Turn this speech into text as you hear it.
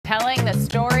the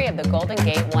story of the Golden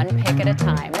Gate one pick at a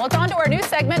time. Well, it's on to our new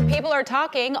segment, People Are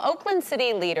Talking. Oakland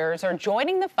City leaders are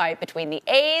joining the fight between the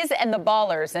A's and the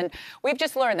Ballers. And we've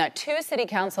just learned that 2 city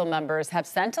council members have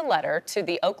sent a letter to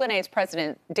the Oakland A's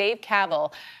president, Dave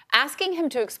Kaval, asking him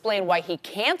to explain why he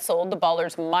canceled the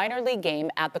Ballers' minor league game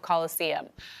at the Coliseum.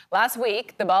 Last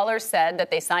week, the Ballers said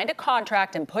that they signed a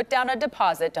contract and put down a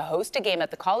deposit to host a game at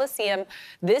the Coliseum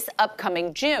this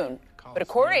upcoming June. But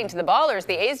according to the Ballers,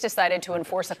 the A's decided to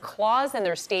enforce a clause in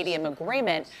their stadium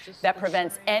agreement that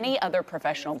prevents any other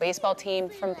professional baseball team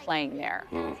from playing there.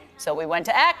 So we went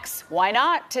to X, why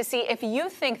not, to see if you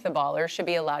think the Ballers should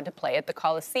be allowed to play at the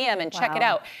Coliseum. And check it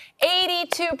out,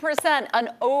 82%, an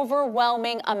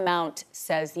overwhelming amount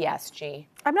says yes, G.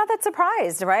 I'm not that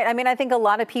surprised, right? I mean, I think a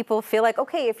lot of people feel like,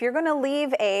 okay, if you're going to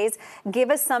leave A's, give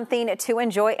us something to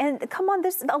enjoy. And come on,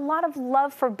 there's a lot of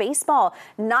love for baseball,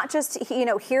 not just,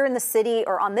 here in the city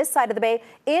or on this side of the Bay,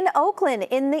 in Oakland,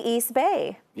 in the East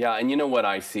Bay. Yeah, and you know what?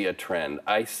 I see a trend.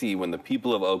 I see when the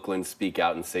people of Oakland speak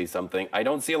out and say something, I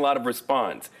don't see a lot of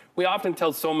response. We often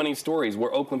tell so many stories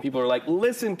where Oakland people are like,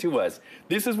 listen to us.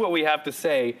 This is what we have to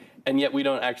say. And yet we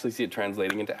don't actually see it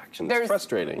translating into action. It's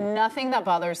frustrating. There's nothing that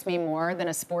bothers me more than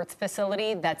a sports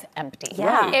facility that's empty.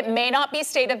 Yeah. Right. It may not be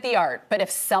state of the art, but if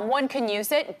someone can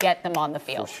use it, get them on the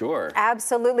field. For sure.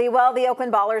 Absolutely. Well, the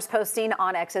Oakland Ballers posting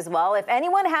on X as well. If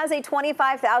anyone has a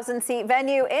 25,000 seat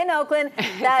venue in Oakland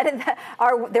that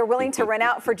they're willing to rent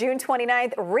out for June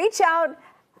 29th, reach out.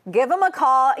 Give them a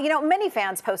call. Many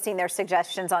fans posting their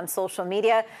suggestions on social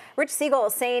media. Rich Siegel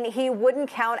is saying he wouldn't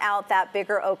count out that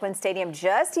bigger Oakland stadium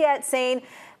just yet, saying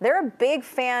they're a big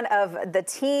fan of the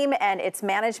team and its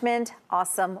management.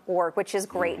 Awesome work, which is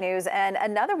great news. And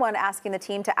another one asking the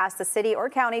team to ask the city or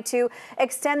county to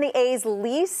extend the A's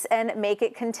lease and make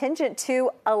it contingent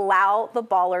to allow the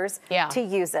Ballers to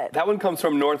use it. That one comes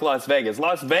from North Las Vegas.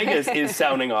 Las Vegas is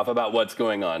sounding off about what's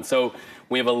going on. So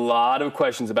we have a lot of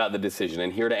questions about the decision,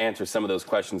 and here to answer some of those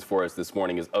questions for us this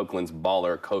morning is Oakland's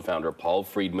Baller co-founder Paul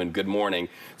Freedman. Good morning.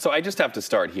 So I just have to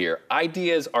start here.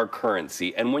 Ideas are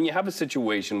currency, and when you have a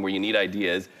situation where you need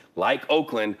ideas like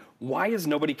Oakland, why is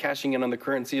nobody cashing in on the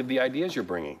currency of the ideas you're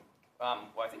bringing?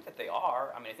 Well, I think that they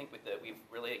are. I mean, I think we've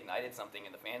really ignited something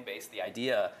in the fan base.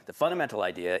 The fundamental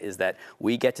idea is that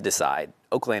we get to decide,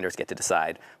 Oaklanders get to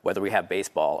decide whether we have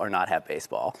baseball or not have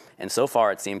baseball. And so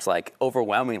far, it seems like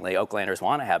overwhelmingly Oaklanders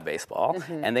want to have baseball,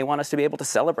 and they want us to be able to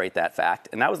celebrate that fact.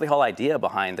 And that was the whole idea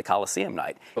behind the Coliseum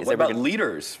night. But what about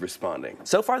leaders responding?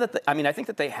 So far, I think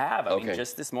that they have. I mean,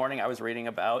 just this morning I was reading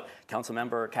about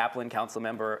Councilmember Kaplan,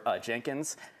 Councilmember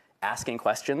Jenkins, asking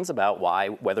questions about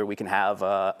whether we can have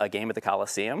a game at the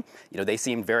Coliseum. They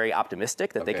seem very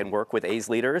optimistic that they can work with A's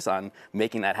leaders on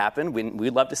making that happen.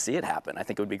 We'd love to see it happen. I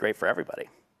think it would be great for everybody.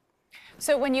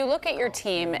 So when you look at your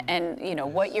team and,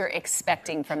 what you're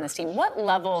expecting from this team, what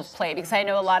level of play? Because I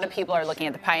know a lot of people are looking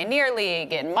at the Pioneer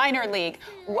League and Minor League.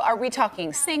 Are we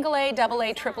talking single A, double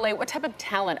A, triple A? What type of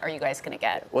talent are you guys going to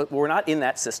get? Well, we're not in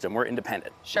that system. We're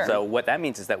independent. Sure. So what that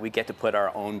means is that we get to put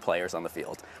our own players on the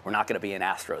field. We're not going to be an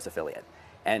Astros affiliate.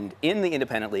 And in the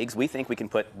independent leagues, we think we can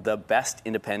put the best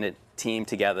independent team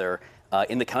together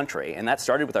in the country. And that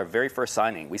started with our very first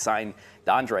signing. We signed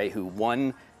Dondre, who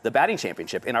won the batting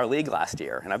championship in our league last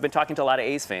year. And I've been talking to a lot of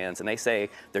A's fans, and they say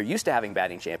they're used to having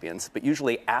batting champions, but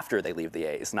usually after they leave the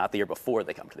A's, not the year before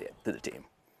they come to the team.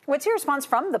 What's your response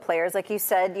from the players? Like you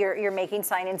said, you're making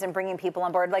signings and bringing people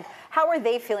on board. Like, how are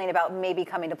they feeling about maybe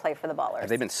coming to play for the Ballers?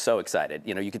 They've been so excited.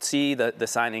 You could see the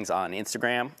signings on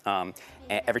Instagram.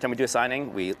 Every time we do a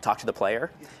signing, we talk to the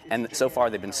player. And so far,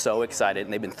 they've been so excited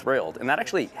and they've been thrilled. And that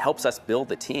actually helps us build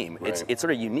the team. Right. It's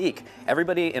sort of unique.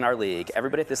 Everybody in our league,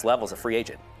 everybody at this level is a free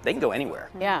agent. They can go anywhere.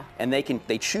 Yeah. And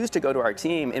they choose to go to our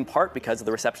team in part because of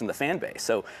the reception of the fan base.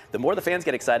 So the more the fans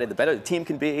get excited, the better the team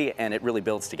can be, and it really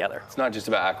builds together. It's not just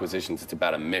about acquisitions, it's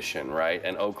about a mission, right?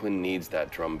 And Oakland needs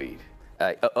that drumbeat.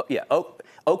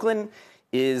 Oakland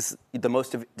is the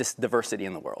most diversity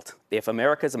in the world. If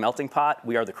America is a melting pot,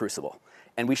 we are the crucible.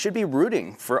 And we should be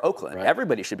rooting for Oakland. Right.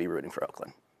 Everybody should be rooting for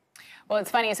Oakland. Well,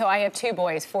 it's funny. So I have 2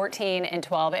 boys, 14 and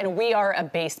 12, and we are a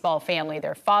baseball family.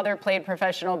 Their father played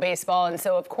professional baseball, and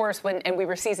so, of course, and we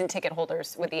were season ticket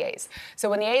holders with the A's. So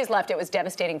when the A's left, it was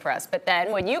devastating for us. But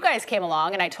then when you guys came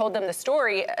along and I told them the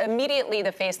story, immediately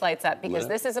the face lights up because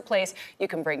this is a place you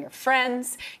can bring your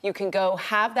friends, you can go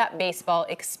have that baseball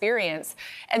experience.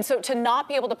 And so to not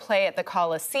be able to play at the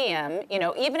Coliseum,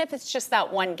 even if it's just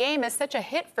that one game, is such a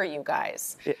hit for you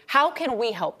guys. How can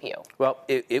we help you? Well,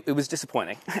 it was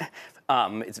disappointing.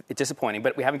 It's disappointing,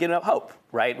 but we haven't given up hope,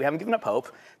 right? We haven't given up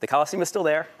hope. The Coliseum is still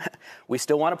there. We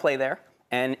still want to play there.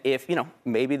 And if,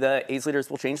 maybe the A's leaders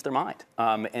will change their mind.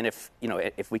 And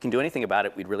if we can do anything about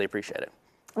it, we'd really appreciate it.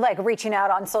 Like reaching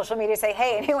out on social media, say,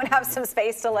 hey, anyone have some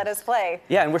space to let us play?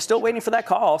 Yeah, and we're still waiting for that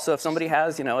call. So if somebody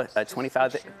has, a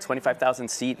 25,000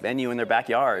 seat venue in their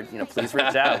backyard, please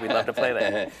reach out. We'd love to play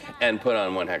there. And put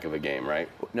on one heck of a game, right?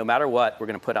 No matter what, we're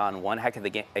going to put on one heck of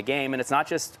a game. And it's not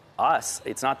just us.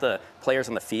 It's not the players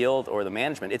on the field or the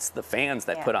management. It's the fans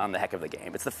that put on the heck of the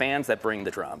game. It's the fans that bring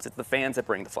the drums. It's the fans that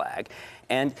bring the flag.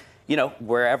 And,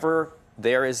 wherever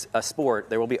there is a sport,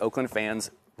 there will be Oakland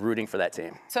fans rooting for that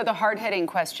team. So the hard-hitting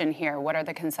question here, what are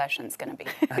the concessions going to be?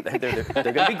 They're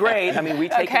going to be great. I mean, we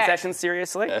take concessions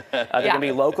seriously. They're going to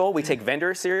be local. We take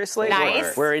vendors seriously.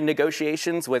 Nice. We're in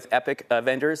negotiations with epic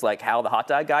vendors like Hal, the hot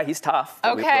dog guy. He's tough.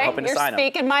 Okay, we're hoping to sign you're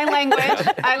speaking my language.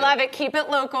 I love it. Keep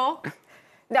it local.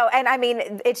 No, and I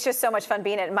mean, it's just so much fun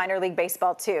being at minor league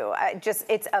baseball, too.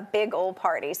 It's a big old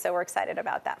party, so we're excited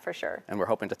about that for sure. And we're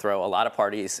hoping to throw a lot of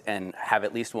parties and have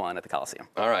at least one at the Coliseum.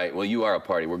 All right. Well, you are a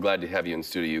party. We're glad to have you in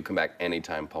studio. You come back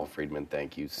anytime, Paul Freedman.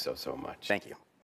 Thank you so much. Thank you.